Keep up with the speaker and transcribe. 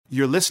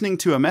You're listening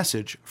to a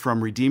message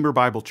from Redeemer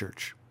Bible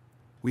Church.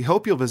 We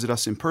hope you'll visit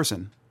us in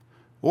person,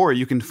 or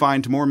you can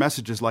find more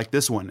messages like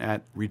this one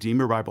at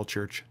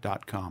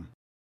redeemerbiblechurch.com.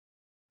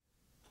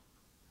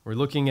 We're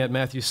looking at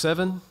Matthew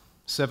 7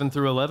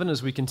 through 11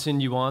 as we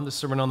continue on the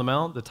Sermon on the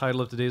Mount. The title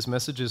of today's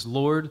message is,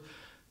 Lord,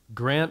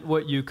 Grant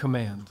What You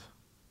Command.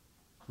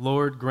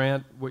 Lord,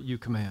 grant what you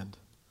command.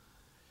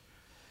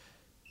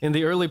 In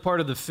the early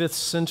part of the 5th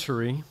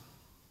century,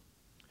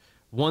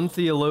 one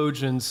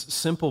theologian's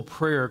simple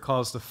prayer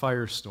caused a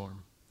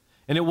firestorm.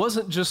 And it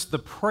wasn't just the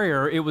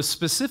prayer, it was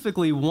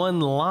specifically one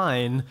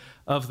line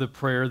of the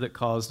prayer that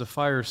caused a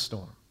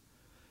firestorm.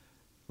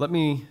 Let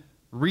me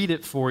read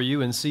it for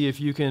you and see if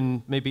you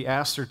can maybe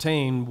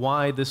ascertain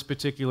why this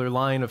particular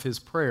line of his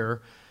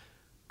prayer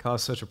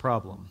caused such a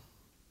problem.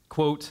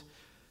 Quote,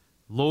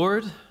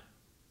 Lord,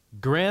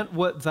 grant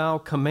what thou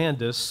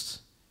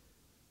commandest,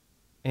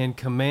 and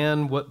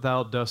command what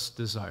thou dost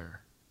desire.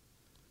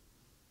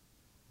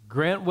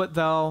 Grant what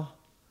thou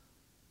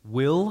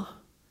will.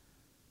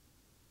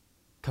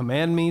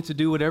 Command me to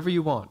do whatever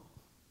you want,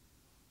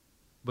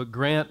 but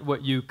grant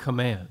what you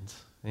command.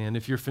 And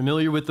if you're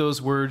familiar with those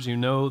words, you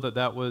know that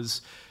that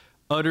was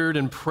uttered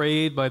and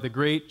prayed by the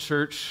great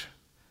church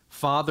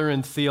father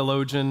and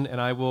theologian,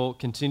 and I will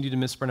continue to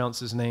mispronounce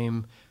his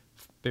name.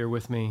 Bear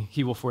with me.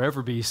 He will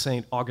forever be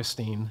St.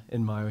 Augustine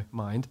in my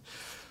mind,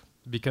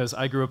 because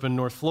I grew up in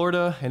North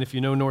Florida, and if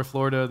you know North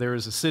Florida, there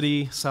is a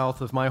city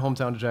south of my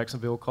hometown of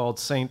Jacksonville called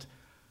St.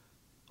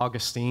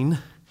 Augustine.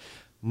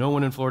 No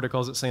one in Florida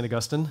calls it St.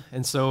 Augustine,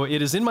 and so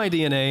it is in my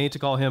DNA to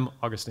call him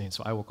Augustine,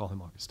 so I will call him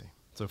Augustine.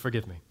 So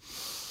forgive me.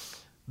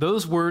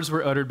 Those words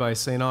were uttered by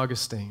St.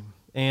 Augustine,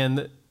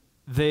 and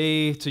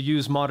they, to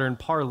use modern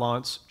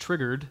parlance,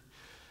 triggered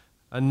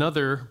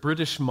another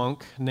British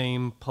monk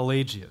named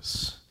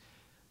Pelagius.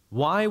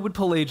 Why would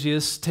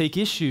Pelagius take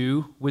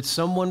issue with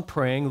someone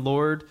praying,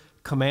 Lord,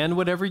 command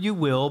whatever you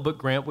will, but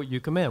grant what you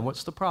command?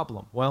 What's the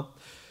problem? Well,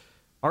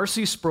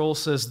 R.C. Sproul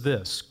says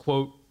this,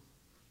 quote,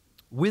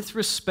 with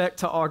respect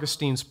to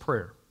Augustine's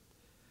prayer,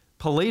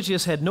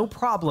 Pelagius had no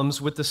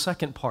problems with the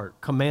second part,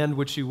 command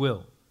what you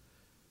will.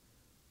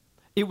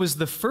 It was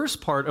the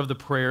first part of the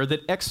prayer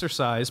that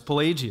exercised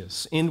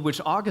Pelagius, in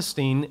which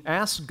Augustine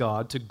asked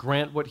God to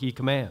grant what he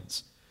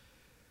commands.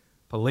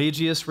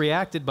 Pelagius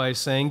reacted by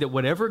saying that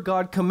whatever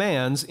God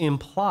commands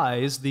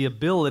implies the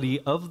ability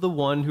of the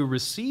one who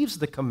receives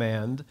the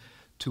command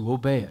to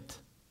obey it.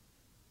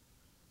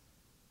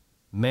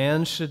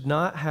 Man should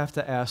not have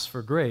to ask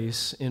for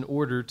grace in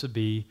order to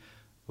be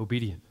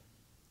obedient.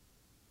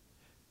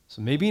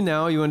 So maybe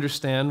now you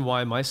understand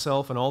why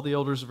myself and all the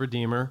elders of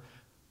Redeemer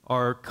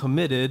are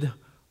committed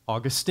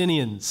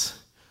Augustinians.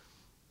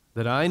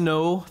 That I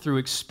know through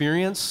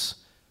experience,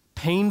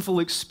 painful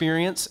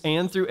experience,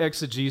 and through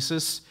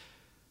exegesis,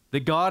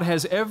 that God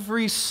has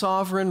every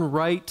sovereign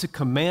right to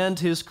command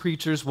his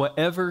creatures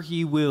whatever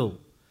he will.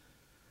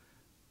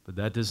 But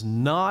that does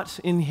not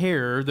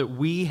inhere that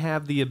we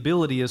have the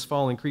ability as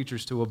fallen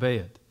creatures to obey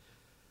it.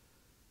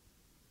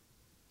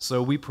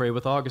 So we pray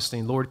with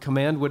Augustine, Lord,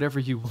 command whatever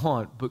you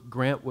want, but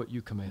grant what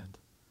you command.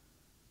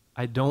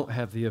 I don't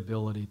have the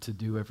ability to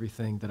do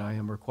everything that I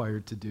am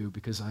required to do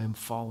because I am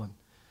fallen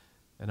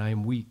and I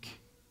am weak.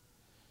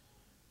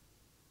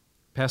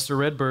 Pastor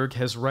Redberg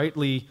has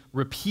rightly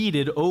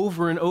repeated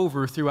over and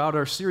over throughout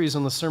our series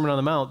on the Sermon on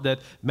the Mount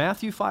that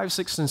Matthew 5,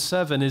 6, and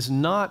 7 is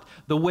not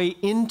the way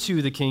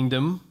into the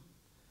kingdom,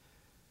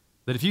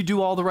 that if you do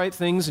all the right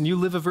things and you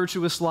live a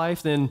virtuous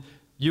life, then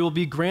you'll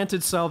be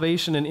granted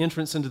salvation and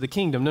entrance into the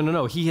kingdom.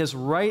 No. He has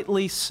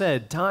rightly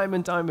said time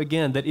and time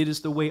again that it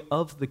is the way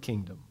of the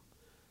kingdom.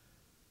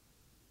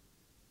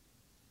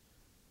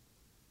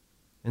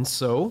 And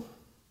so,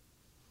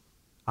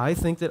 I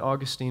think that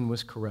Augustine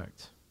was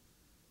correct.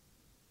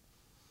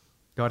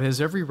 God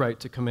has every right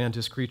to command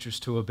his creatures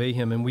to obey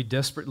him, and we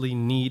desperately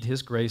need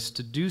his grace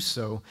to do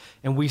so.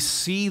 And we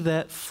see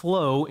that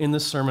flow in the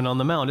Sermon on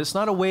the Mount. It's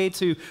not a way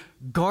to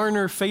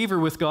garner favor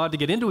with God to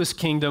get into his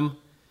kingdom.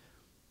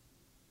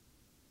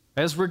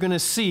 As we're going to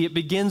see, it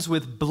begins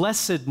with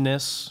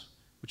blessedness,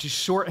 which is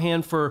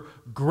shorthand for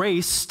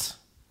graced.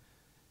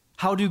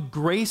 How do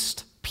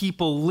graced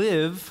people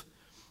live?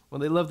 Well,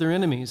 they love their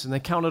enemies, and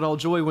they count it all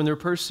joy when they're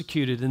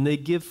persecuted, and they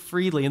give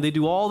freely, and they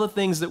do all the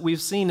things that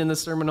we've seen in the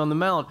Sermon on the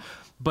Mount.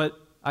 But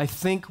I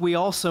think we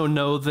also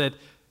know that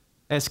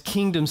as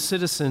kingdom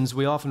citizens,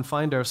 we often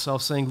find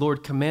ourselves saying,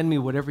 Lord, command me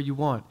whatever you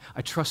want.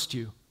 I trust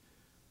you.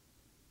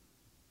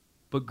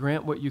 But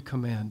grant what you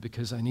command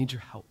because I need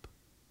your help.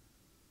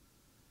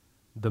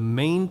 The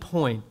main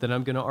point that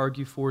I'm going to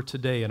argue for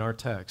today in our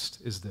text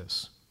is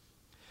this.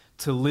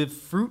 To live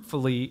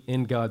fruitfully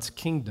in God's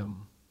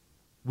kingdom,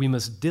 we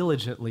must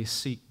diligently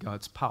seek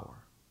God's power.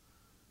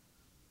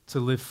 To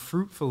live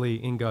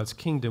fruitfully in God's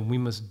kingdom, we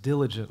must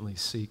diligently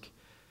seek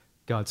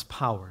God's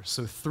power.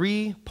 So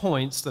 3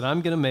 points that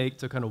I'm going to make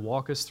to kind of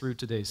walk us through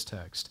today's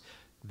text.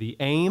 The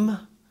aim,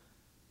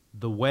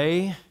 the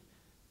way,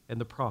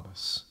 and the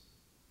promise.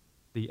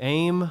 The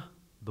aim,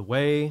 the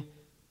way,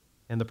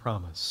 and the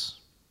promise.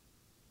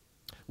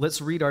 Let's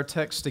read our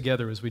text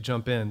together as we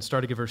jump in,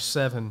 starting at verse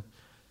 7.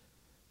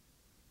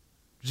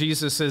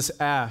 Jesus says,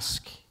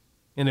 "Ask,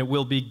 and it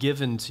will be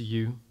given to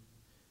you.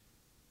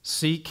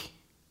 Seek,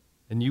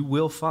 and you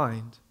will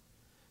find.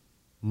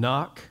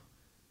 Knock,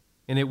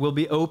 and it will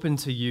be open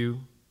to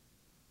you.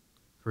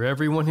 For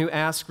everyone who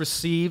asks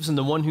receives, and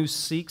the one who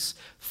seeks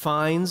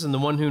finds, and the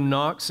one who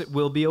knocks it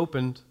will be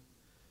opened.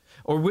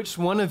 Or which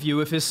one of you,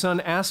 if his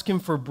son asks him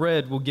for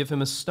bread, will give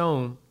him a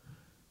stone?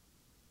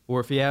 Or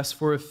if he asks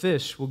for a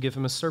fish, will give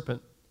him a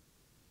serpent?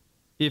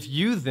 If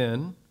you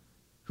then,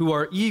 who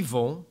are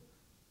evil,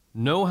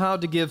 know how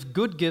to give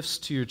good gifts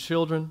to your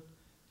children,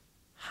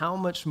 how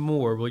much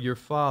more will your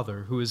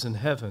Father who is in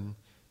heaven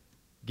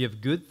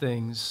give good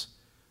things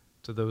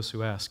to those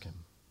who ask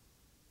him?"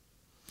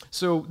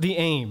 So the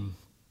aim,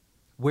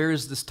 where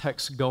is this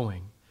text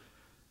going?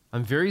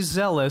 I'm very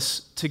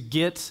zealous to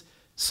get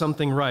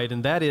something right,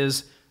 and that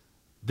is,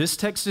 this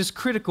text is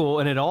critical,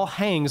 and it all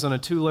hangs on a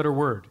two-letter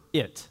word,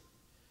 it.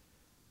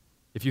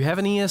 If you have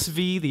an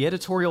ESV, the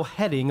editorial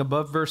heading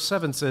above verse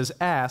 7 says,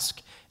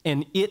 "Ask,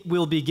 and it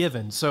will be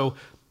given." So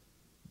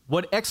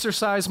what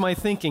exercised my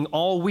thinking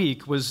all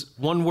week was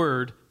one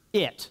word,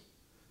 it.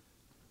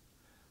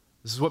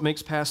 This is what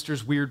makes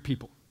pastors weird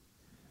people.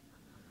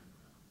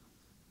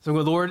 So I'm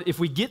going, Lord, if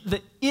we get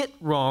the it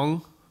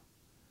wrong,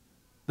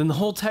 then the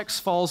whole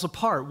text falls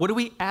apart. What are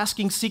we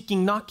asking,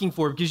 seeking, knocking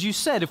for? Because you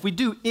said if we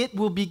do, it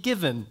will be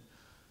given.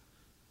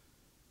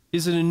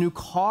 Is it a new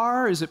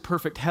car? Is it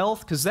perfect health?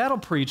 Because that'll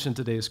preach in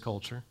today's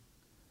culture.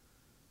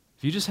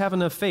 If you just have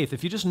enough faith,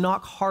 if you just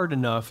knock hard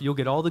enough, you'll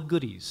get all the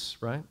goodies,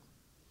 right?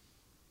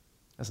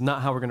 That's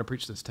not how we're going to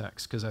preach this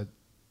text, because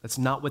that's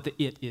not what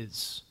the it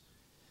is.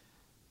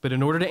 But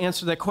in order to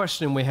answer that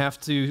question, we have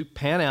to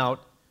pan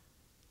out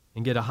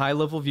and get a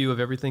high-level view of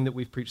everything that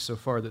we've preached so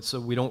far,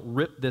 so we don't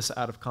rip this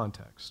out of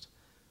context.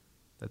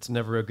 That's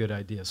never a good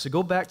idea. So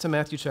go back to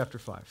Matthew chapter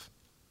 5.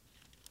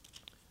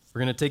 We're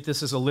going to take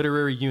this as a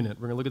literary unit.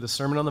 We're going to look at the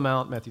Sermon on the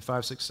Mount, Matthew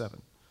 5, 6,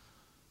 7.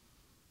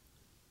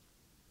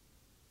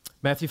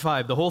 Matthew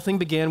 5, the whole thing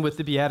began with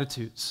the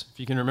Beatitudes.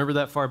 If you can remember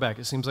that far back,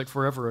 it seems like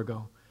forever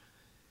ago.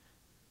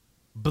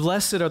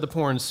 "Blessed are the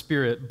poor in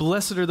spirit.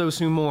 Blessed are those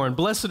who mourn.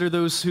 Blessed are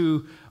those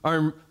who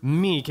are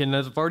meek." And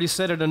I've already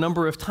said it a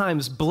number of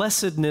times,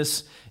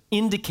 blessedness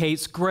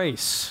indicates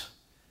grace.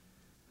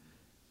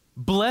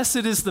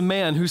 "Blessed is the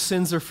man whose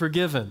sins are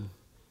forgiven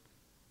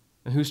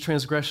and whose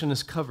transgression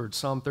is covered."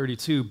 Psalm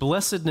 32.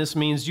 Blessedness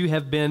means you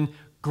have been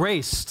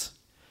graced.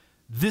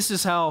 This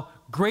is how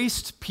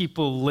graced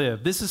people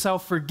live. This is how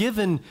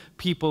forgiven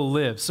people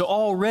live. So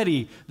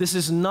already, this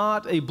is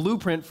not a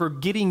blueprint for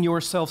getting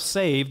yourself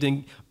saved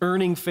and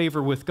earning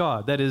favor with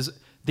God. That is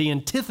the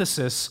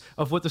antithesis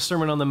of what the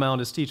Sermon on the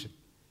Mount is teaching.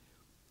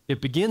 It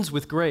begins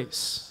with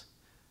grace.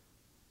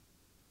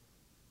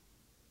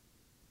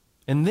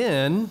 And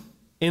then,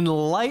 in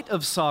light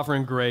of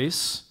sovereign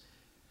grace,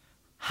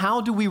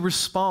 how do we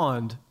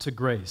respond to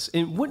grace?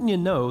 And wouldn't you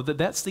know that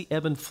that's the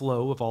ebb and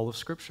flow of all of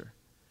Scripture?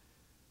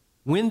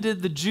 When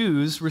did the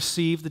Jews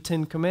receive the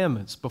Ten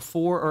Commandments?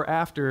 Before or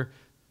after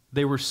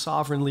they were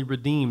sovereignly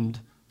redeemed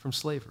from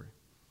slavery?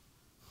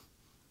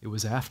 It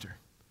was after.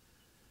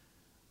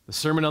 The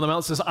Sermon on the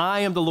Mount says, "I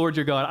am the Lord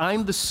your God.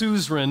 I'm the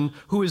suzerain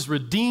who has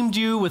redeemed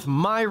you with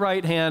my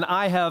right hand.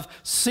 I have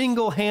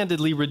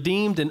single-handedly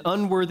redeemed an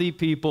unworthy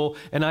people,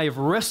 and I have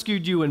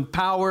rescued you in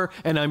power,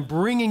 and I'm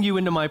bringing you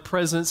into my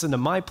presence, into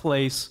my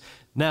place.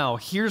 Now,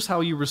 here's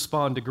how you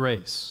respond to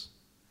grace."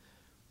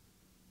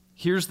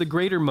 Here's the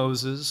greater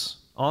Moses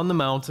on the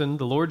mountain,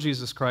 the Lord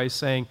Jesus Christ,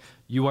 saying,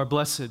 "You are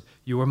blessed.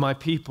 You are my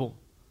people."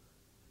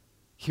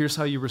 Here's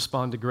how you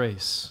respond to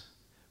grace.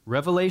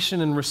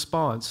 Revelation and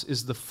response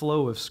is the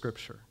flow of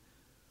Scripture.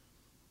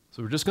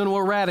 So we're just going to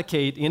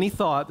eradicate any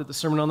thought that the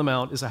Sermon on the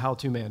Mount is a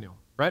how-to manual,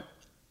 right?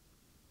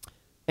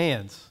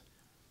 And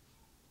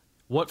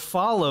what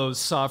follows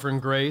sovereign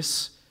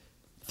grace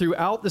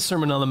throughout the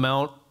Sermon on the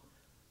Mount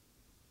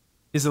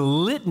is a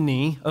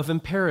litany of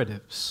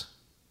imperatives.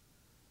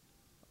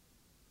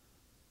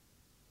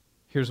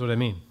 Here's what I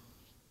mean.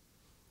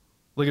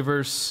 Look at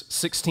verse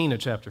 16 of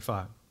chapter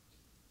 5.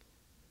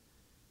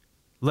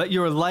 "Let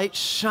your light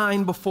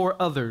shine before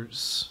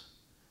others,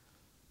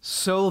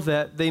 so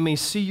that they may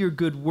see your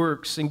good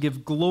works and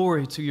give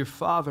glory to your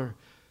Father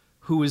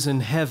who is in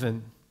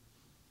heaven."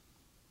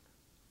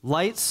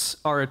 Lights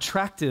are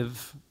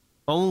attractive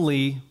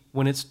only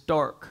when it's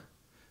dark.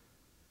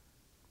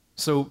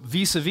 So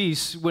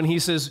vis-a-vis, when he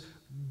says,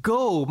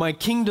 "Go, my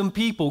kingdom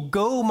people,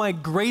 go, my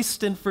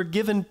graced and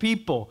forgiven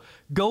people,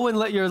 go and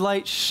let your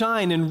light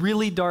shine in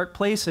really dark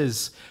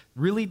places."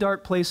 Really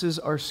dark places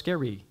are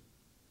scary.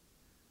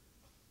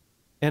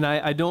 And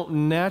I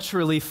don't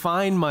naturally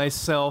find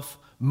myself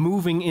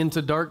moving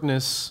into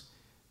darkness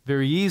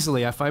very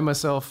easily. I find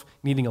myself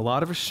needing a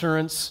lot of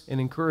assurance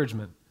and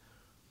encouragement.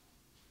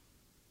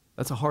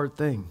 That's a hard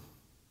thing.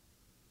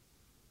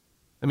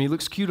 I mean, it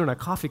looks cute on a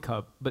coffee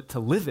cup, but to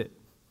live it.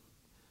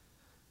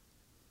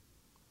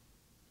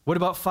 What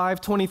about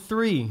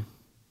 5:23?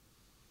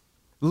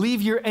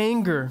 "Leave your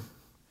anger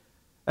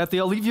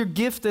Leave your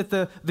gift at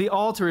the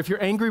altar if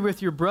you're angry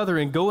with your brother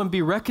and go and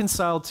be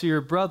reconciled to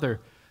your brother.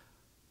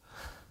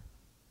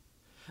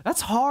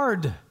 That's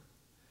hard.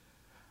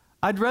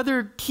 I'd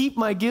rather keep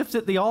my gift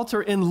at the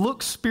altar and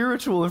look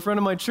spiritual in front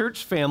of my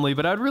church family,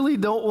 but I really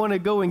don't want to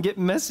go and get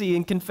messy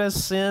and confess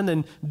sin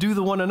and do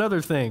the one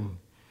another thing,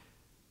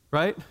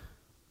 right?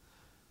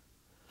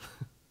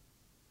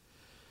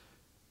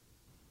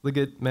 Look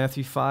at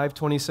Matthew 5,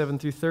 27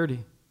 through 30.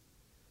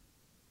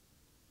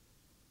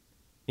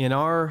 In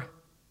our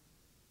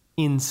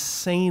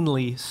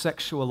insanely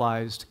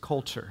sexualized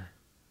culture,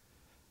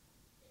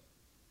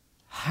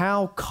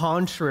 how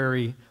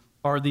contrary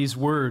are these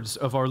words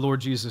of our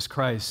Lord Jesus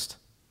Christ?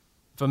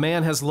 If a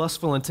man has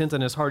lustful intent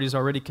in his heart, he's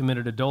already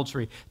committed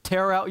adultery.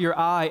 Tear out your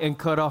eye and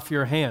cut off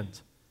your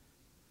hand.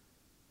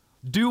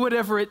 Do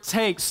whatever it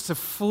takes to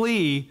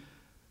flee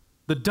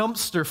the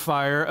dumpster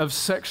fire of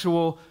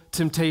sexual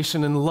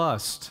temptation and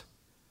lust.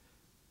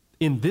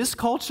 In this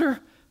culture,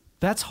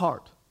 that's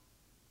hard.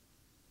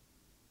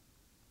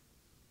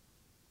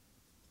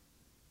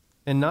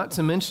 And not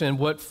to mention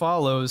what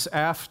follows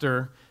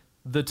after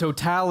the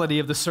totality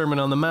of the Sermon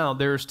on the Mount.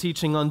 There's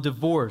teaching on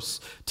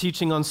divorce,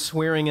 teaching on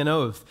swearing an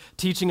oath,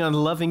 teaching on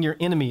loving your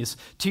enemies,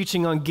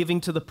 teaching on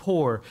giving to the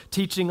poor,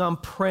 teaching on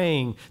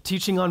praying,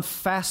 teaching on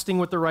fasting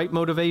with the right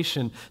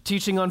motivation,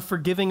 teaching on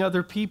forgiving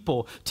other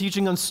people,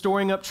 teaching on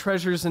storing up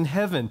treasures in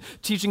heaven,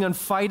 teaching on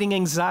fighting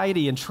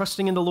anxiety and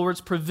trusting in the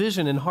Lord's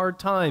provision in hard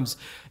times.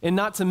 And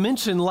not to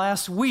mention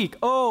last week,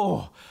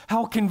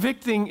 how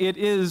convicting it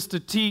is to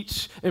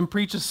teach and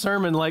preach a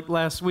sermon like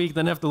last week,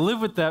 then have to live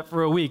with that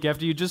for a week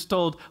after you just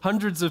told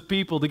hundreds of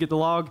people to get the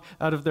log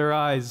out of their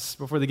eyes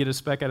before they get a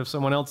speck out of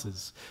someone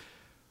else's.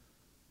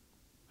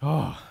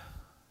 How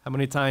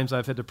many times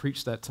I've had to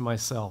preach that to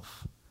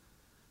myself.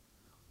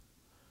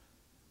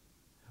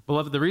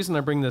 Beloved, the reason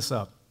I bring this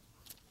up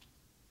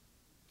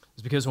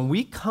is because when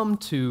we come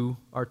to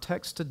our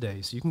text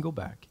today, so you can go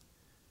back,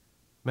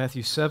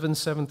 Matthew 7,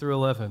 7 through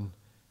 11,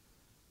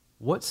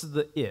 what's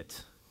the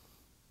it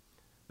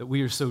that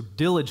we are so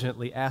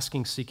diligently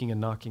asking, seeking,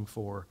 and knocking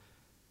for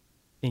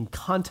in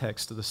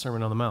context of the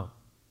Sermon on the Mount?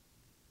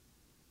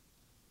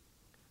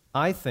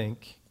 I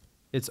think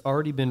it's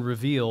already been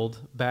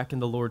revealed back in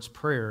the Lord's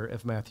Prayer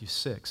of Matthew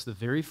 6. The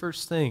very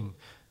first thing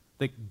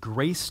that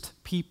graced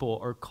people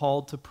are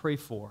called to pray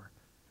for,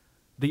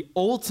 the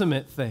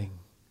ultimate thing,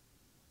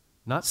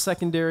 not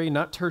secondary,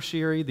 not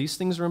tertiary. These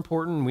things are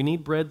important. We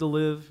need bread to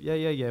live.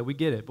 Yeah, we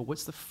get it. But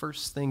what's the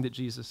first thing that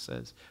Jesus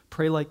says?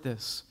 Pray like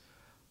this: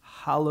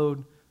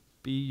 hallowed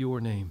be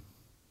your name.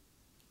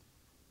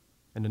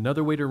 And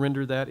another way to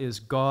render that is,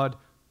 God,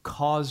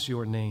 cause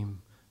your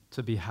name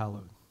to be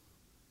hallowed.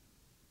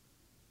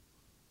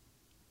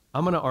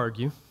 I'm going to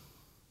argue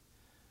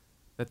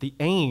that the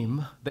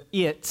aim, the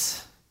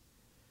it,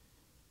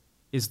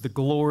 is the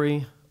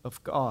glory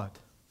of God.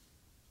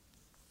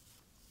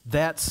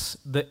 That's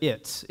the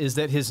it, is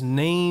that his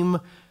name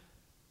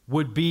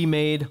would be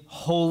made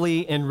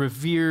holy and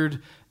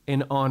revered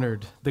and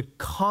honored. The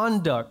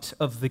conduct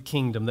of the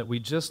kingdom that we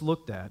just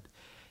looked at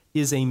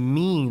is a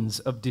means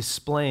of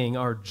displaying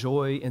our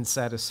joy and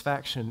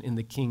satisfaction in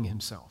the King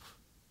himself.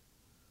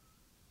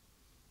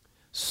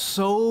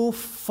 So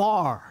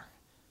far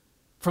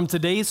from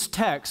today's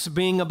text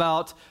being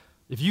about,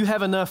 if you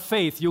have enough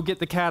faith, you'll get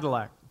the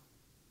Cadillac.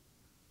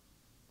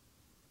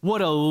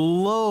 What a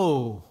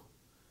low,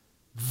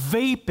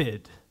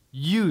 vapid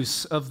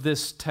use of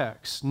this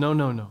text.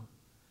 No.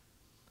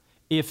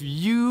 If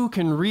you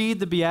can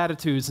read the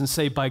Beatitudes and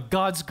say, by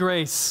God's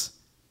grace,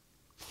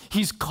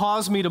 he's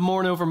caused me to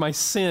mourn over my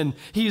sin.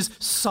 He's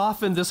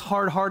softened this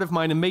hard heart of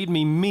mine and made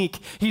me meek.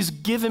 He's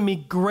given me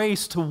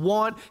grace to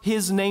want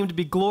his name to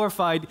be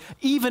glorified,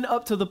 even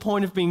up to the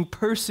point of being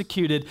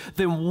persecuted.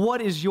 Then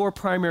what is your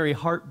primary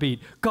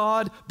heartbeat?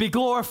 God, be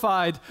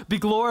glorified, be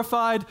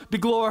glorified, be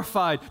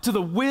glorified. To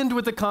the wind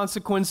with the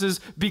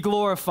consequences, be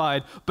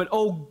glorified. But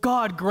oh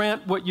God,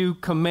 grant what you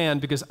command,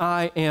 because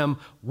I am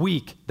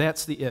weak.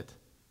 That's the it.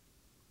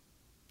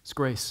 It's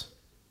grace.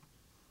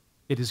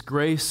 It is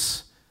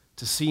grace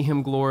to see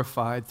him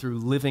glorified through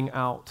living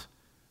out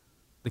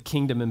the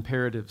kingdom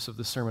imperatives of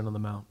the Sermon on the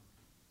Mount.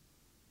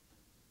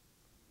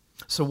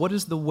 So what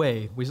is the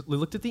way? We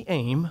looked at the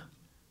aim.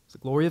 It's the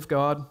glory of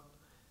God.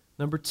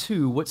 Number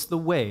 2, what's the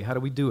way? How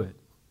do we do it?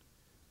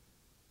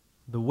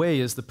 The way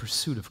is the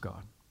pursuit of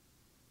God.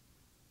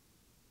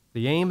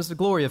 The aim is the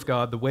glory of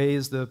God. The way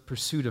is the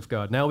pursuit of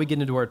God. Now we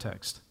get into our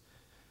text.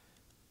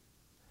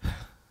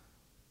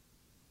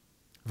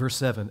 Verse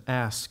 7,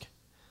 ask,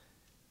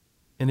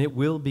 and it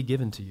will be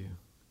given to you.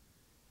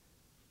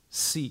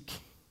 Seek,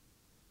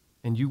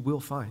 and you will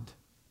find.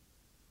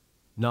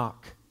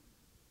 Knock,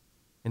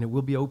 and it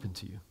will be open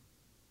to you.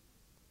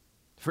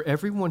 For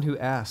everyone who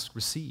asks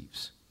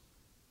receives.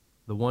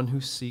 The one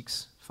who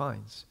seeks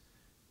finds.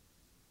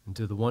 And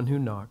to the one who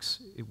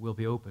knocks, it will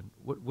be open.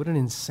 What an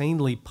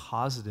insanely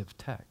positive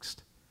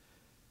text.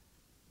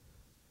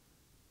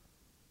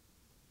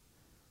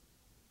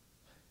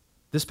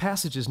 This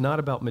passage is not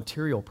about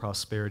material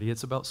prosperity,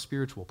 it's about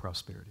spiritual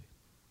prosperity.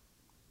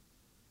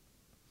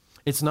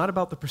 It's not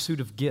about the pursuit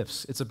of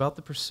gifts. It's about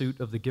the pursuit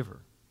of the giver.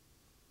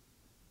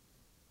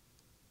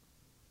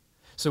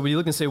 So when you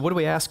look and say, what are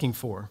we asking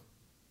for?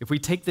 If we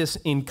take this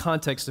in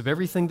context of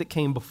everything that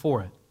came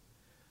before it,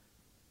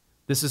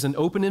 this is an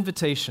open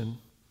invitation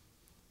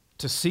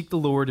to seek the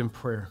Lord in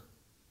prayer.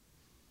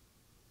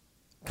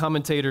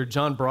 Commentator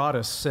John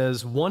Broadus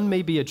says, one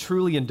may be a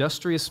truly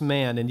industrious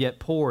man and yet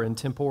poor in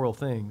temporal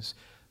things,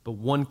 but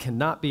one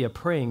cannot be a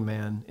praying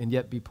man and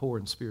yet be poor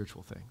in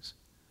spiritual things.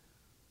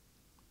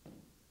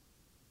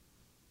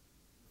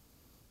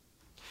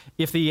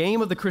 If the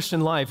aim of the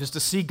Christian life is to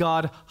see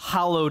God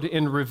hallowed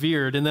and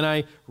revered, and then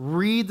I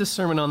read the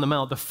Sermon on the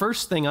Mount, the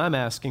first thing I'm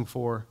asking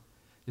for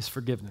is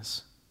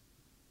forgiveness.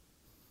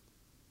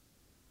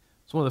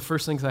 It's one of the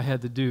first things I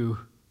had to do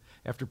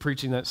after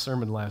preaching that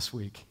sermon last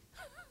week.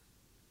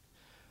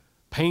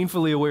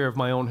 Painfully aware of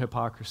my own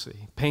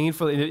hypocrisy.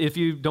 Painfully, if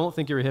you don't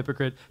think you're a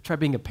hypocrite, try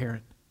being a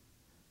parent.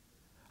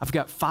 I've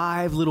got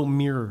 5 little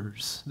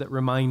mirrors that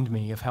remind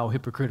me of how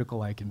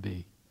hypocritical I can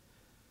be.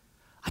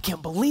 I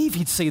can't believe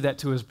he'd say that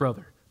to his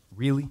brother.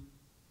 Really?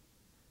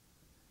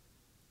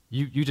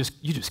 You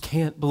just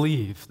can't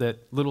believe that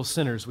little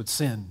sinners would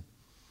sin.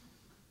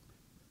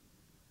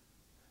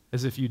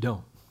 As if you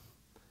don't.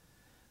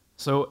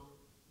 So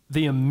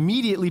the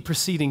immediately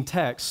preceding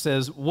text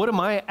says, what am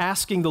I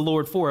asking the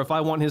Lord for if I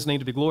want his name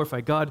to be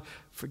glorified? God,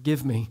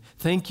 forgive me.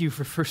 Thank you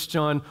for 1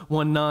 John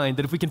 1:9,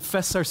 that if we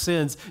confess our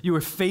sins, you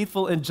are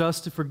faithful and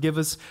just to forgive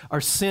us our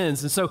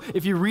sins. And so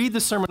if you read the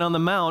Sermon on the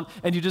Mount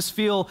and you just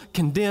feel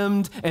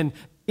condemned and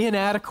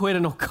inadequate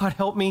and, oh, God,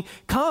 help me,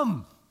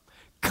 come.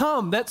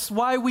 That's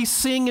why we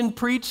sing and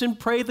preach and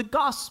pray the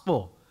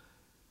gospel.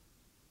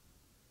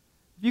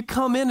 If you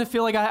come in and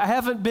feel like I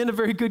haven't been a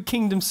very good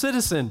kingdom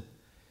citizen,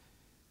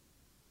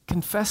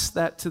 confess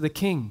that to the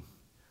King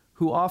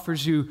who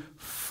offers you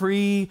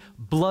free,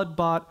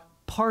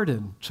 blood-bought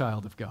pardon,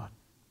 child of God.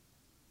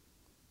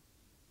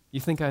 You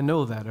think I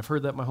know that? I've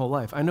heard that my whole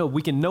life. I know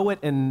we can know it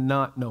and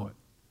not know it.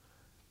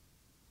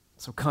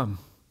 So come.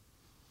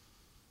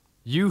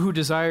 You who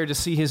desire to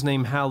see his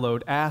name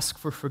hallowed, ask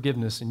for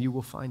forgiveness and you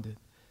will find it.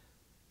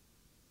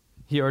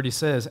 He already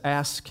says,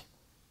 ask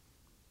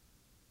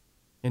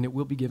and it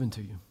will be given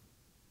to you.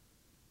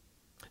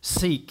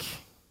 Seek.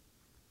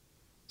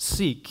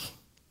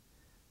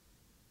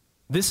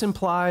 This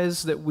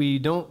implies that we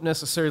don't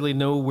necessarily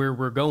know where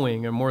we're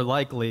going, and more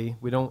likely,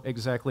 we don't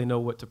exactly know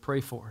what to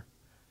pray for.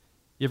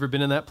 You ever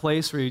been in that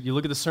place where you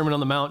look at the Sermon on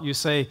the Mount and you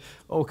say,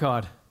 oh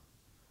God,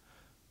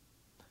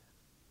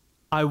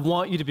 I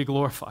want you to be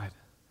glorified.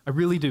 I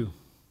really do.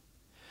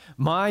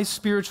 My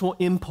spiritual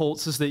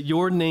impulse is that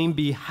your name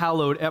be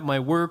hallowed at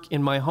my work,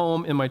 in my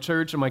home, in my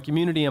church, in my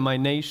community, in my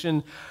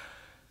nation.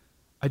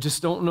 I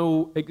just don't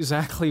know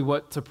exactly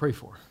what to pray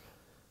for.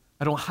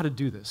 I don't know how to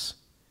do this.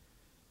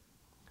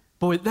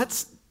 Boy, that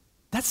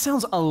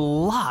sounds a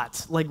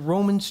lot like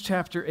Romans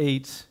chapter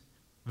 8,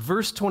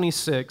 verse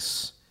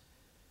 26,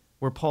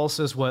 where Paul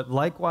says what?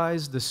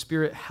 Likewise, the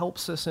Spirit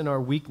helps us in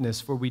our weakness,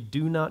 for we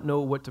do not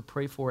know what to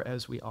pray for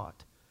as we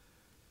ought.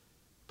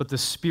 But the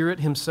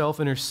Spirit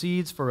himself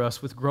intercedes for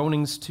us with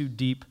groanings too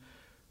deep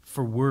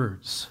for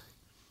words.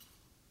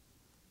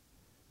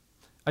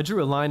 I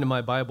drew a line in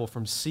my Bible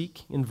from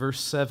seek in verse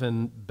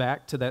 7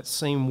 back to that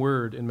same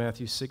word in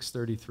Matthew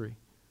 6:33.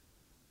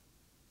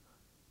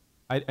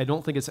 I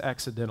don't think it's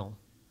accidental.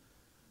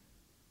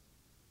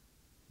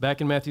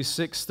 Back in Matthew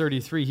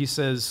 6:33, he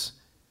says,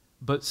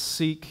 but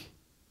seek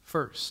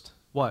first.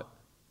 What?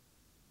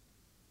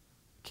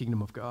 The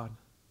kingdom of God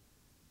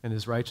and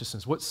his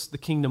righteousness. What's the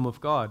kingdom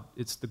of God?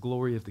 It's the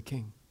glory of the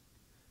King.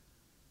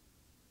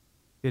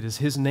 It is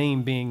his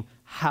name being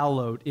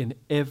hallowed in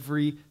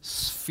every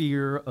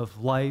sphere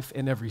of life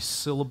and every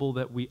syllable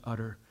that we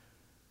utter.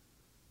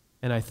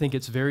 And I think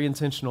it's very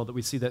intentional that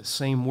we see that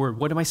same word.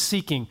 What am I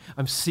seeking?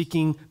 I'm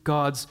seeking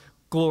God's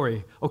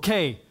glory.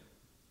 Okay,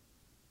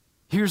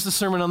 here's the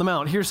Sermon on the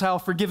Mount. Here's how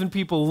forgiven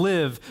people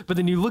live. But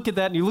then you look at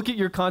that and you look at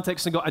your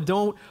context and go, I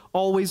don't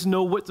always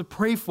know what to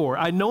pray for.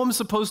 I know I'm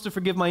supposed to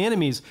forgive my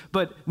enemies,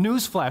 but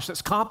newsflash,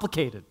 that's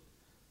complicated.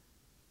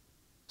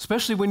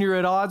 Especially when you're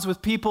at odds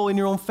with people in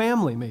your own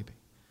family, maybe.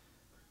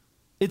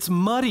 It's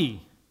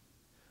muddy.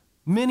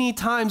 Many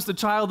times the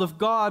child of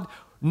God,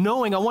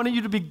 knowing I wanted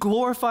you to be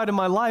glorified in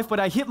my life, but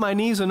I hit my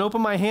knees and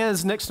open my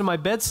hands next to my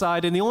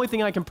bedside, and the only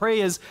thing I can pray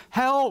is,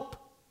 help.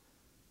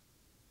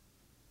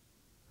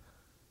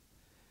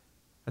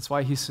 That's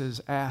why he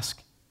says,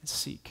 ask and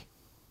seek.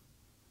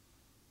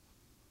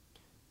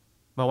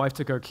 My wife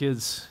took our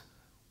kids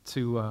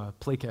to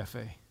Play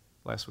Cafe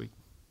last week.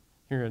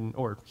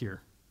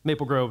 Here.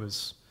 Maple Grove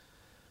is,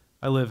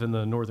 I live in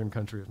the northern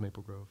country of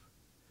Maple Grove.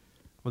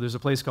 Well, there's a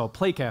place called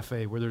Play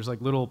Cafe where there's like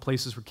little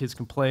places where kids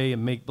can play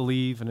and make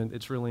believe, and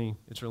it's really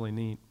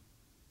neat.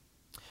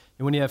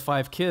 And when you have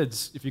 5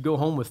 kids, if you go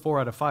home with 4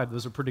 out of 5,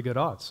 those are pretty good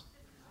odds.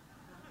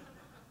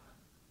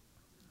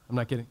 I'm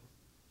not kidding.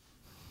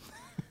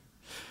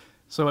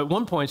 So at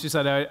one point, she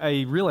said,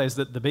 I realized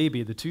that the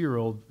baby, the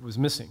 2-year-old, was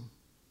missing.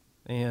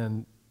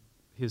 And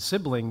his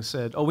siblings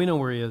said, oh, we know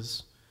where he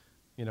is.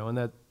 And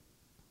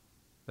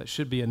that That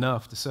should be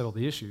enough to settle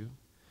the issue.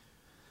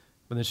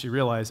 But then she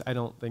realized, I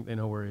don't think they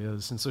know where he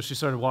is. And so she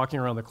started walking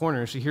around the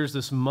corner, and she hears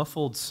this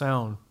muffled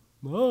sound.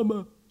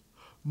 Mama,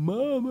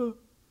 Mama.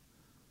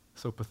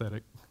 So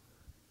pathetic.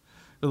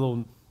 A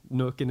little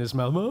nook in his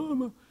mouth.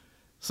 Mama.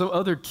 Some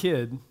other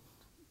kid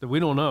that we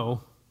don't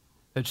know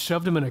had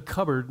shoved him in a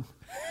cupboard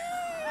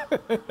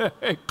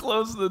and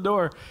closed the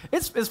door.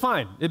 It's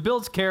fine. It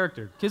builds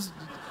character.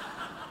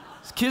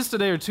 Kids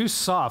today are too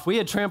soft. We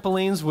had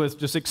trampolines with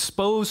just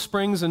exposed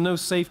springs and no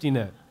safety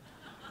net.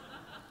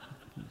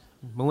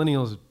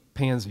 Millennials are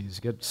pansies,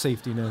 get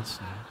safety nets.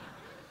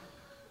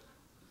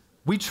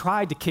 We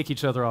tried to kick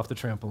each other off the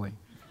trampoline.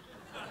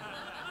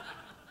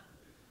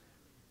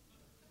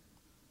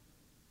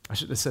 I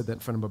should have said that in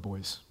front of my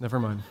boys. Never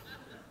mind.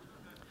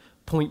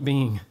 Point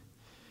being,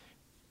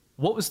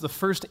 what was the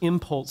first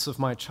impulse of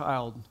my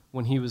child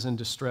when he was in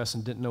distress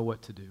and didn't know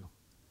what to do?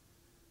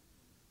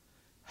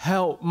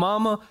 Help,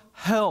 Mama,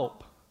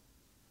 help.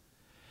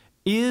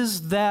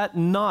 Is that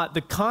not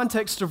the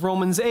context of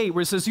Romans 8,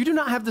 where it says, you do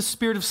not have the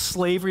spirit of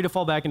slavery to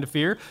fall back into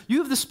fear. You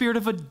have the spirit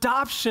of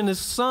adoption as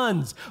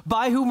sons,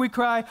 by whom we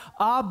cry,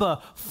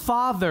 Abba,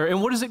 Father.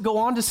 And what does it go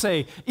on to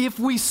say? If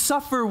we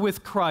suffer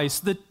with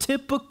Christ, the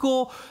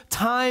typical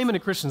time in a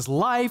Christian's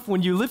life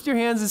when you lift your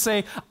hands and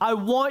say, I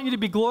want you to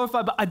be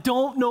glorified, but I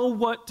don't know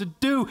what to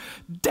do.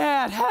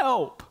 Dad,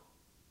 help,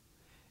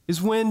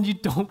 is when you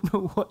don't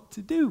know what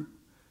to do.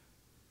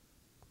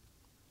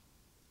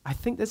 I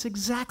think that's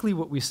exactly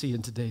what we see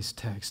in today's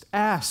text.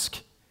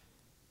 Ask.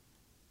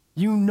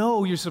 You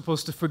know you're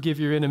supposed to forgive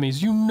your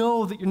enemies. You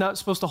know that you're not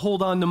supposed to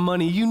hold on to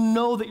money. You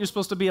know that you're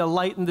supposed to be a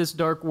light in this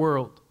dark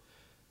world.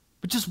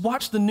 But just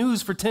watch the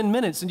news for 10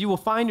 minutes and you will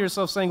find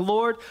yourself saying,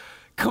 Lord,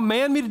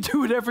 command me to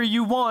do whatever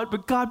you want,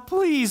 but God,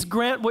 please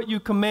grant what you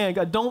command.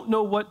 I don't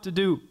know what to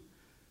do.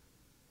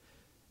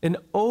 And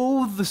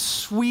oh, the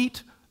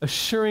sweet,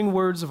 assuring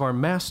words of our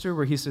Master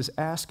where he says,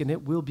 ask and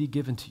it will be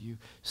given to you.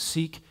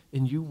 Seek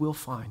and you will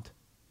find.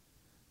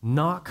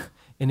 Knock,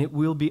 and it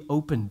will be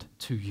opened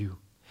to you.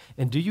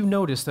 And do you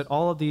notice that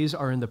all of these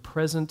are in the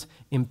present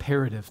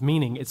imperative,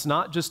 meaning it's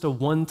not just a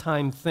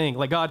one-time thing,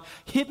 like God,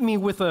 hit me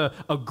with a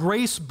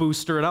grace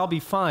booster and I'll be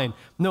fine.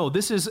 No,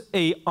 this is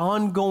an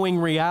ongoing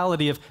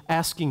reality of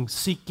asking,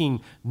 seeking,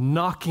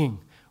 knocking.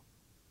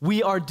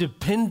 We are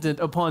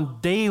dependent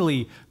upon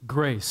daily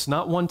grace,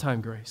 not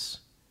one-time grace.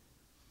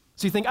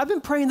 So you think, I've been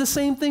praying the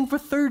same thing for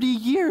 30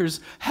 years.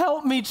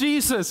 Help me,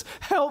 Jesus.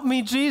 Help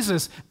me,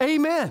 Jesus.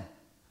 Amen.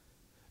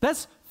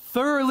 That's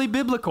thoroughly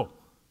biblical.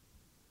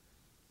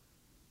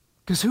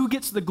 Because who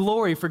gets the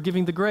glory for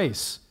giving the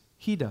grace?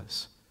 He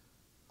does.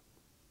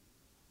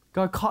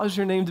 God, cause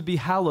your name to be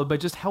hallowed by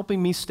just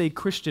helping me stay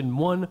Christian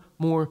one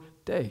more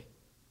day.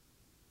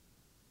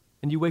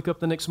 And you wake up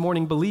the next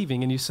morning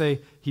believing and you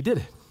say, he did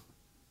it.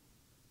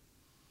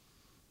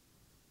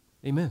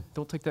 Amen.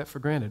 Don't take that for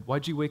granted.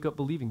 Why'd you wake up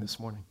believing this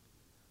morning?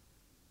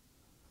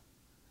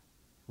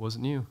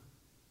 Wasn't you.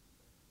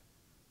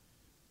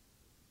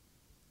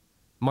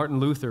 Martin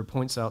Luther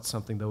points out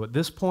something, though. At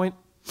this point,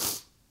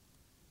 if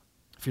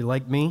you're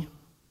like me,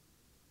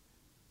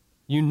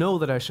 you know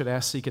that I should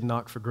ask, seek, and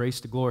knock for grace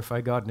to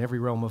glorify God in every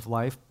realm of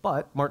life.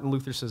 But Martin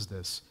Luther says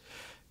this,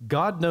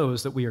 God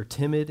knows that we are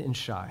timid and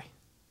shy.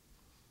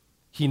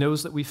 He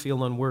knows that we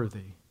feel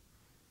unworthy.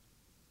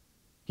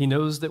 He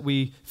knows that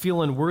we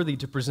feel unworthy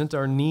to present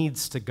our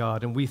needs to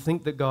God, and we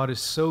think that God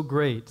is so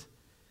great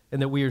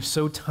and that we are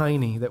so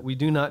tiny that we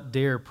do not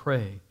dare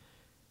pray.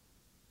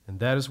 And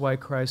that is why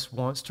Christ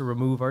wants to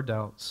remove our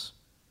doubts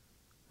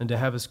and to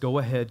have us go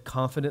ahead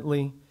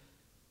confidently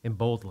and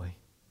boldly.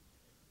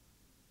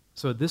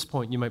 So at this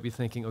point, you might be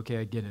thinking, okay,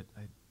 I get it.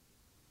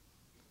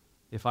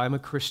 If I'm a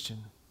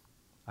Christian,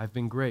 I've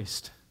been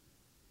graced,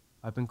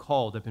 I've been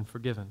called, I've been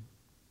forgiven,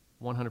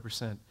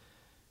 100%.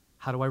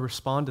 How do I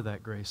respond to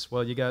that grace?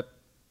 Well, you got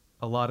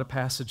a lot of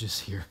passages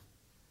here.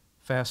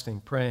 Fasting,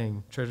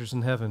 praying, treasures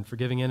in heaven,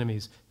 forgiving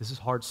enemies. This is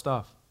hard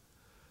stuff.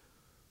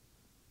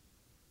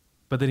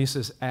 But then he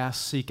says,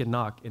 ask, seek, and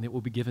knock, and it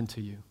will be given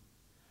to you.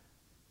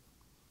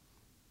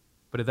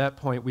 But at that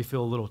point, we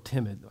feel a little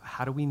timid.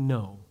 How do we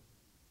know?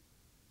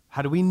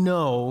 How do we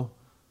know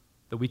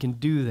that we can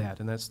do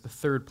that? And that's the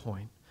third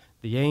point.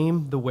 The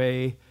aim, the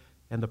way,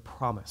 and the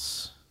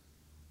promise.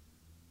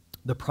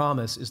 The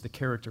promise is the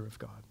character of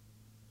God.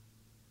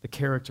 The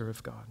character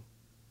of God.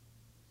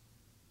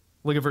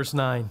 Look at verse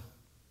 9.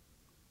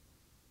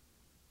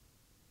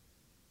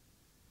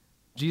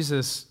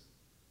 Jesus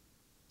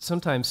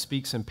sometimes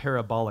speaks in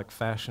parabolic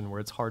fashion where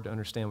it's hard to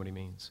understand what he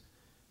means.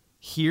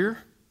 Here,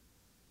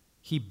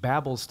 he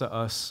babbles to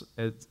us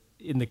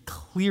in the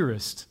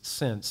clearest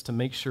sense to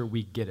make sure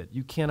we get it.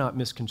 You cannot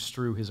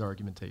misconstrue his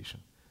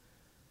argumentation.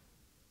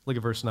 Look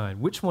at verse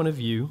 9. Which one of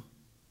you,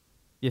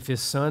 if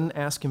his son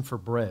asks him for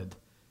bread,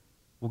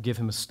 will give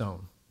him a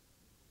stone?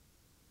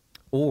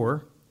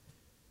 Or,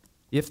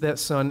 if that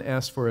son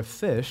asks for a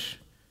fish,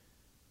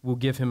 will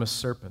give him a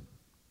serpent?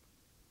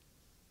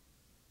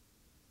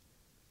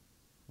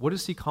 What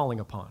is he calling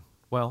upon?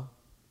 Well,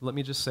 let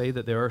me just say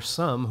that there are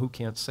some who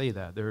can't say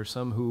that. There are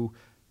some who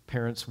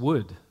parents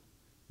would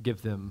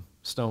give them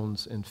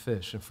stones and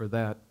fish, and for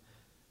that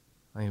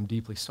I am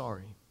deeply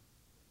sorry.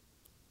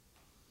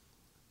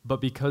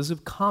 But because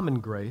of common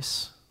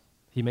grace,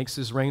 he makes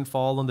his rain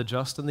fall on the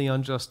just and the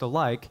unjust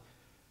alike.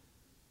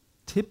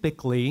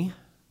 Typically,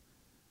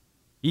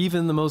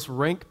 even the most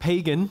rank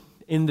pagan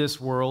in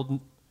this world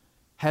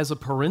has a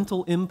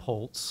parental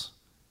impulse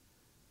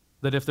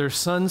that if their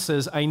son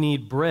says, I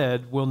need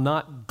bread, will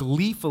not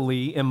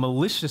gleefully and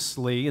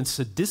maliciously and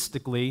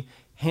sadistically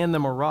hand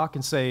them a rock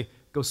and say,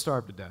 go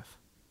starve to death.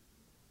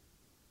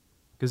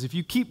 Because if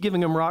you keep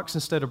giving them rocks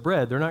instead of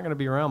bread, they're not going to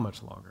be around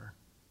much longer.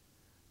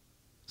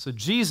 So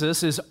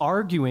Jesus is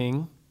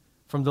arguing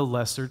from the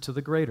lesser to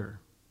the greater.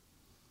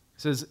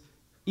 He says,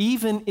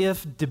 even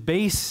if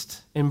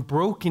debased and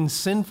broken,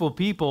 sinful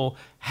people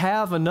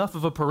have enough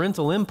of a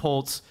parental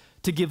impulse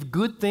to give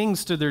good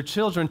things to their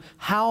children,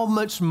 how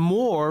much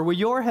more will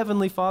your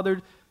heavenly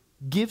Father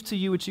give to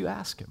you what you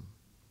ask him?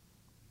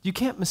 You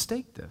can't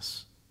mistake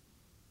this.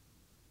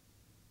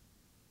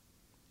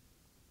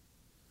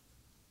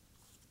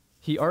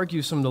 He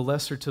argues from the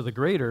lesser to the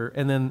greater,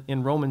 and then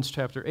in Romans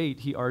chapter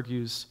 8, he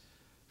argues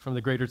from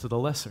the greater to the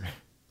lesser.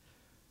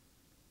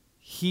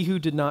 He who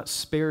did not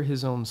spare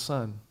his own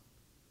son,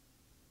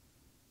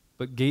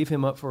 but gave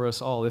him up for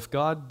us all. If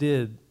God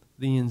did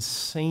the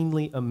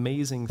insanely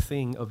amazing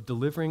thing of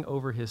delivering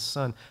over his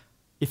son,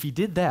 if he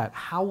did that,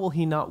 how will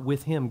he not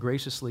with him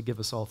graciously give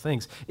us all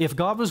things? If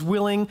God was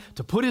willing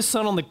to put his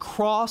son on the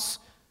cross,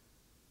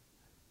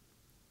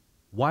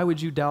 why would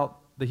you doubt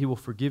that he will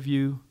forgive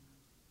you,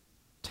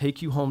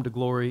 take you home to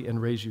glory, and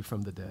raise you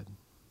from the dead?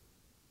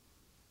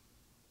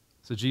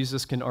 So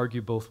Jesus can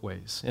argue both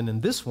ways. And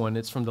in this one,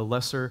 it's from the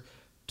lesser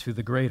to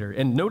the greater.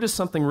 And notice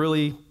something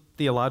really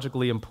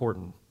theologically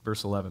important,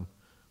 verse 11.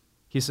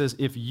 He says,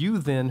 if you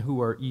then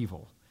who are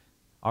evil,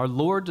 our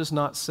Lord does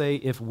not say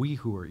if we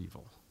who are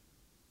evil.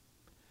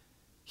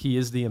 He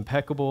is the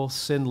impeccable,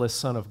 sinless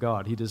Son of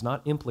God. He does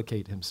not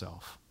implicate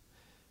himself.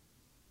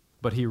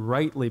 But he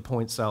rightly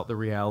points out the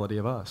reality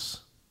of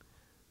us.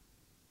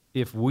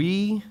 If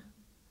we,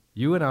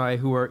 you and I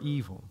who are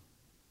evil,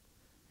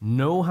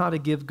 know how to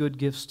give good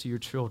gifts to your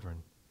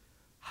children,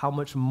 how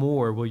much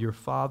more will your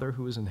Father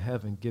who is in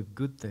heaven give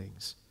good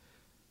things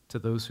to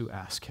those who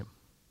ask him?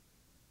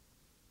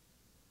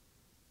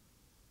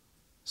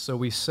 So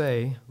we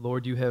say,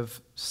 Lord, you have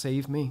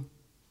saved me.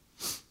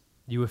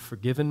 You have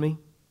forgiven me.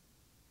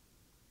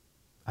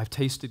 I've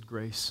tasted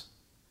grace.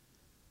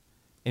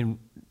 And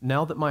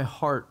now that my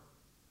heart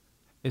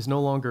is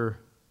no longer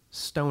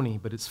stony,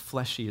 but it's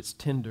fleshy, it's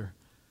tender,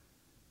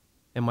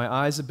 and my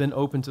eyes have been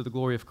opened to the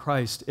glory of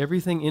Christ,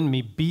 everything in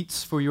me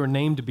beats for your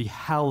name to be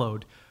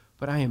hallowed,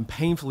 but I am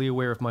painfully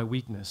aware of my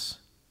weakness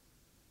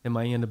and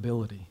my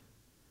inability.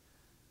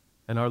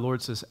 And our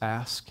Lord says,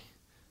 ask,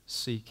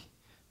 seek,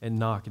 and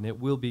knock, and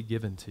it will be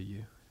given to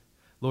you.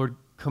 Lord,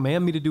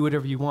 command me to do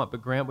whatever you want,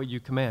 but grant what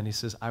you command. He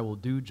says, I will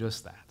do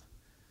just that.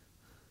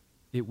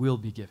 It will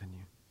be given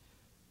you.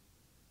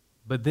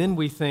 But then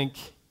we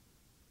think,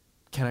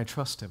 can I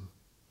trust him?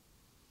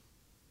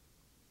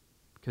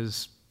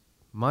 Because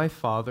my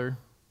Father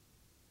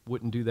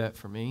wouldn't do that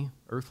for me,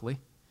 earthly.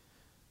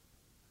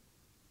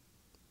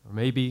 Or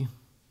maybe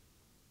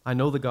I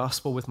know the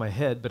gospel with my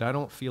head, but I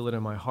don't feel it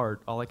in my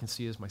heart. All I can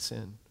see is my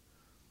sin.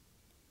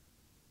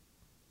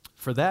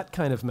 For that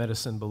kind of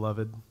medicine,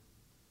 beloved,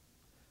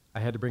 I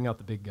had to bring out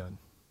the big gun.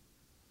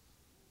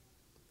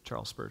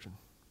 Charles Spurgeon.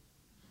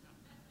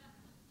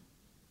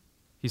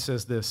 He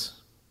says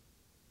this,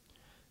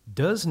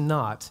 does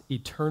not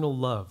eternal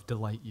love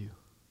delight you?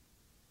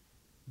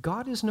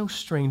 God is no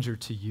stranger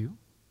to you.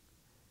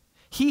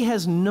 He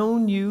has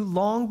known you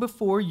long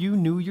before you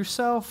knew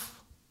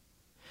yourself.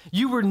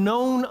 You were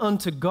known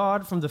unto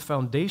God from the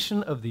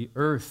foundation of the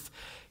earth.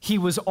 He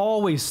was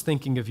always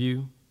thinking of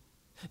you.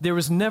 There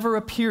was never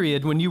a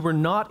period when you were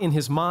not in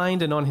his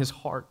mind and on his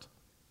heart.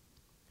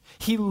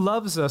 He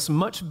loves us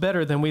much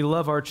better than we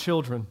love our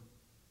children.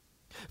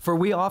 For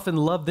we often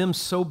love them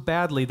so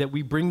badly that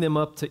we bring them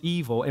up to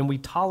evil and we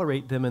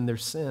tolerate them in their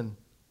sin.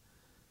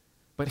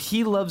 But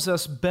he loves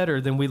us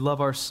better than we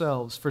love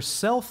ourselves. For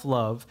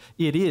self-love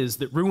it is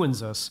that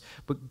ruins us,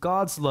 but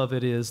God's love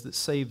it is that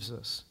saves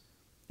us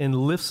and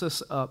lifts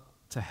us up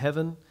to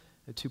heaven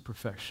and to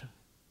perfection.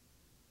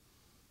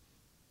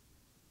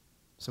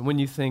 So when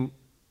you think,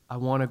 I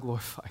want to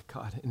glorify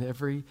God in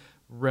every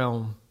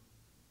realm,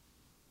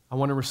 I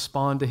want to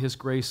respond to his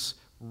grace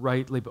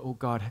rightly, but oh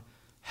God,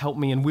 help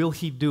me. And will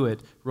he do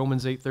it?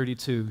 Romans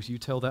 8:32, you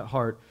tell that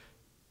heart,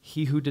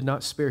 he who did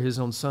not spare his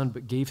own son,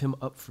 but gave him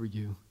up for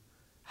you,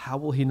 how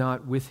will he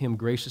not with him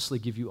graciously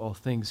give you all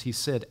things? He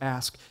said,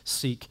 ask,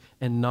 seek,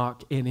 and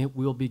knock, and it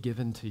will be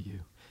given to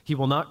you. He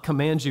will not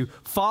command you,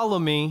 follow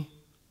me,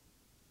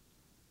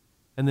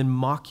 and then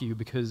mock you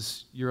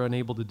because you're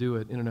unable to do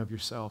it in and of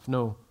yourself.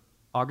 No,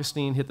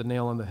 Augustine hit the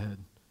nail on the head.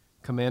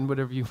 Command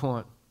whatever you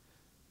want,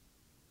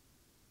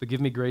 but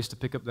give me grace to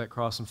pick up that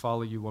cross and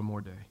follow you one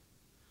more day,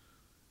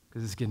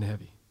 because it's getting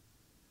heavy.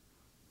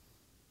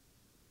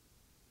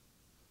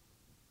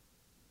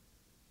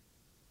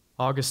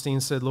 Augustine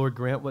said, Lord,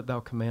 grant what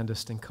thou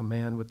commandest and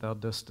command what thou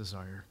dost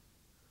desire.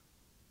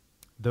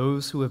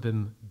 Those who have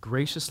been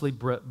graciously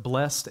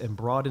blessed and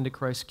brought into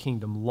Christ's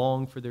kingdom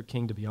long for their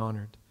king to be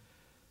honored,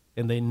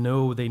 and they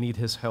know they need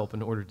his help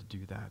in order to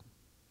do that.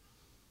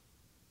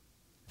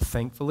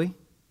 Thankfully,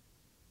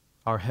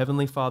 our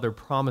Heavenly Father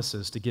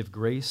promises to give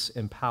grace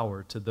and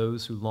power to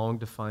those who long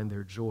to find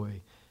their joy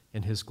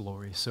in his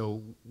glory.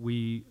 So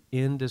we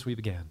end as we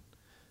began.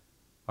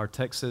 Our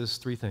text says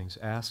three things: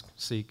 ask,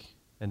 seek,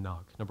 and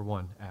knock. Number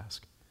one,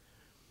 ask.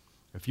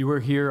 If you are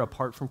here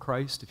apart from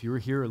Christ, if you are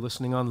here or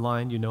listening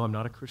online, you know I'm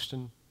not a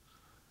Christian.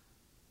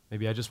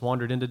 Maybe I just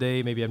wandered in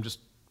today. Maybe I'm just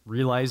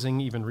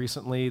realizing even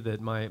recently that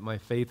my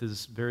faith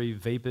is very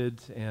vapid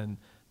and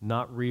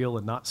not real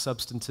and not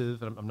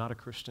substantive, and I'm not a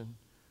Christian.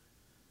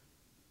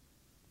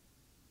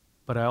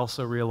 But I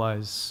also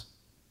realize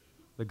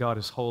that God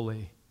is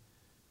holy.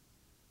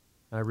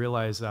 And I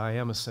realize that I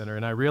am a sinner.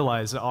 And I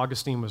realize that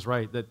Augustine was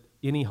right, that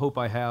any hope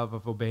I have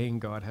of obeying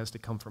God has to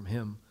come from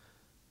him.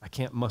 I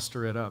can't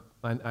muster it up.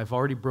 I've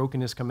already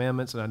broken his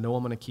commandments, and I know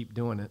I'm going to keep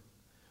doing it.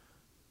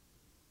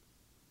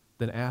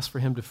 Then ask for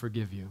him to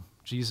forgive you.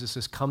 Jesus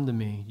says, come to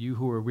me, you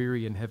who are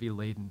weary and heavy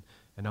laden,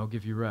 and I'll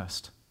give you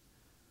rest.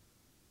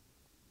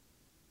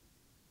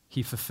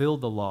 He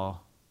fulfilled the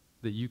law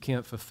that you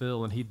can't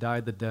fulfill, and he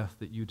died the death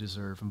that you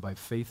deserve. And by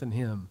faith in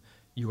him,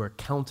 you are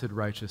counted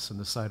righteous in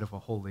the sight of a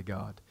holy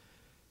God.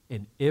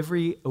 And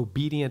every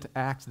obedient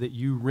act that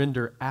you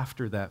render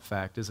after that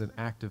fact is an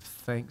act of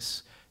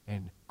thanks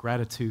and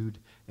gratitude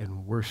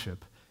and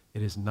worship.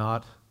 It is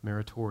not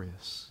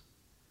meritorious.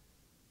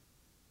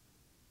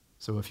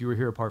 So if you are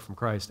here apart from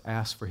Christ,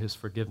 ask for his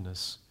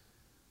forgiveness.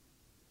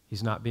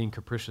 He's not being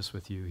capricious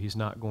with you. He's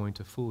not going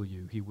to fool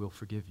you. He will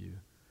forgive you.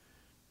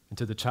 And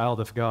to the child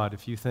of God,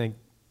 if you think,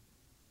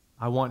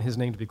 I want his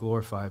name to be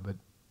glorified, but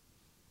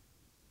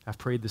I've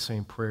prayed the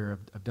same prayer,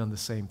 I've done the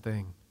same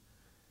thing.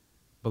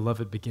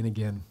 Beloved, begin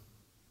again.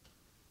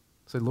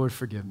 Say, Lord,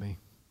 forgive me.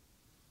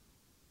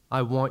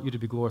 I want you to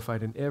be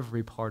glorified in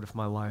every part of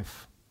my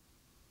life.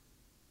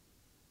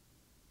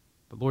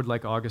 But Lord,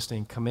 like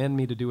Augustine, command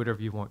me to do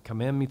whatever you want.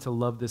 Command me to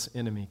love this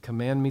enemy.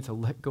 Command me to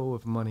let go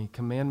of money.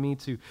 Command me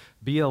to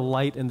be a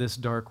light in this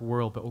dark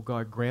world. But, oh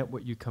God, grant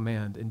what you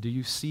command. And do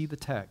you see the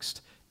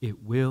text?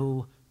 It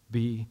will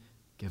be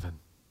given.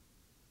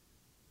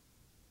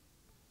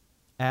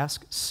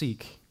 Ask,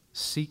 seek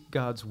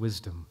God's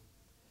wisdom.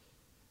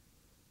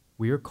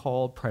 We are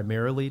called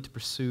primarily to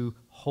pursue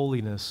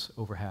holiness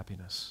over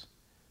happiness.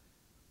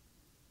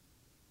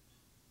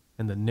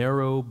 And the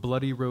narrow,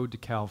 bloody road to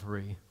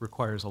Calvary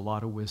requires a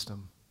lot of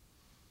wisdom.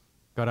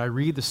 God, I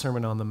read the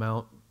Sermon on the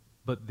Mount,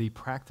 but the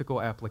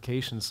practical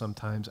application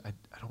sometimes, I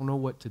don't know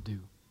what to do.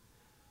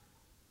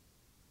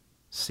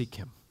 Seek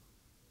him.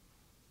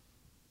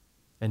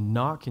 And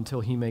knock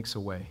until he makes a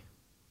way.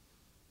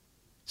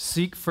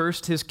 Seek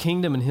first his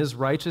kingdom and his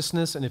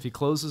righteousness, and if he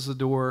closes the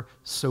door,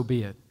 so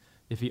be it.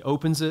 If he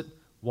opens it,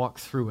 walk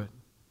through it.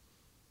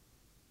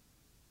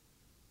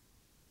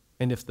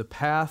 And if the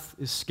path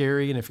is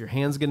scary and if your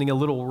hand's getting a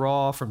little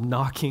raw from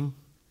knocking,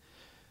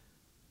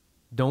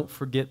 don't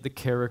forget the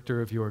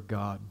character of your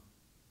God.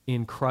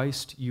 In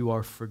Christ you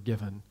are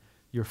forgiven.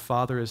 Your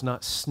Father is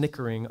not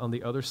snickering on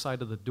the other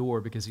side of the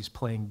door because he's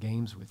playing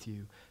games with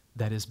you.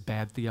 That is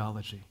bad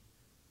theology.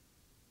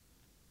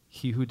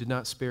 He who did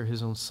not spare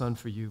his own son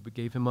for you, but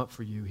gave him up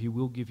for you, he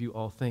will give you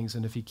all things.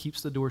 And if he keeps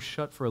the door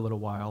shut for a little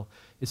while,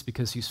 it's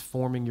because he's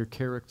forming your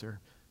character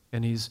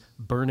and he's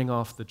burning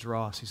off the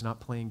dross. He's not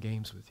playing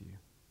games with you.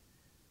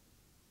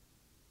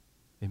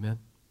 Amen.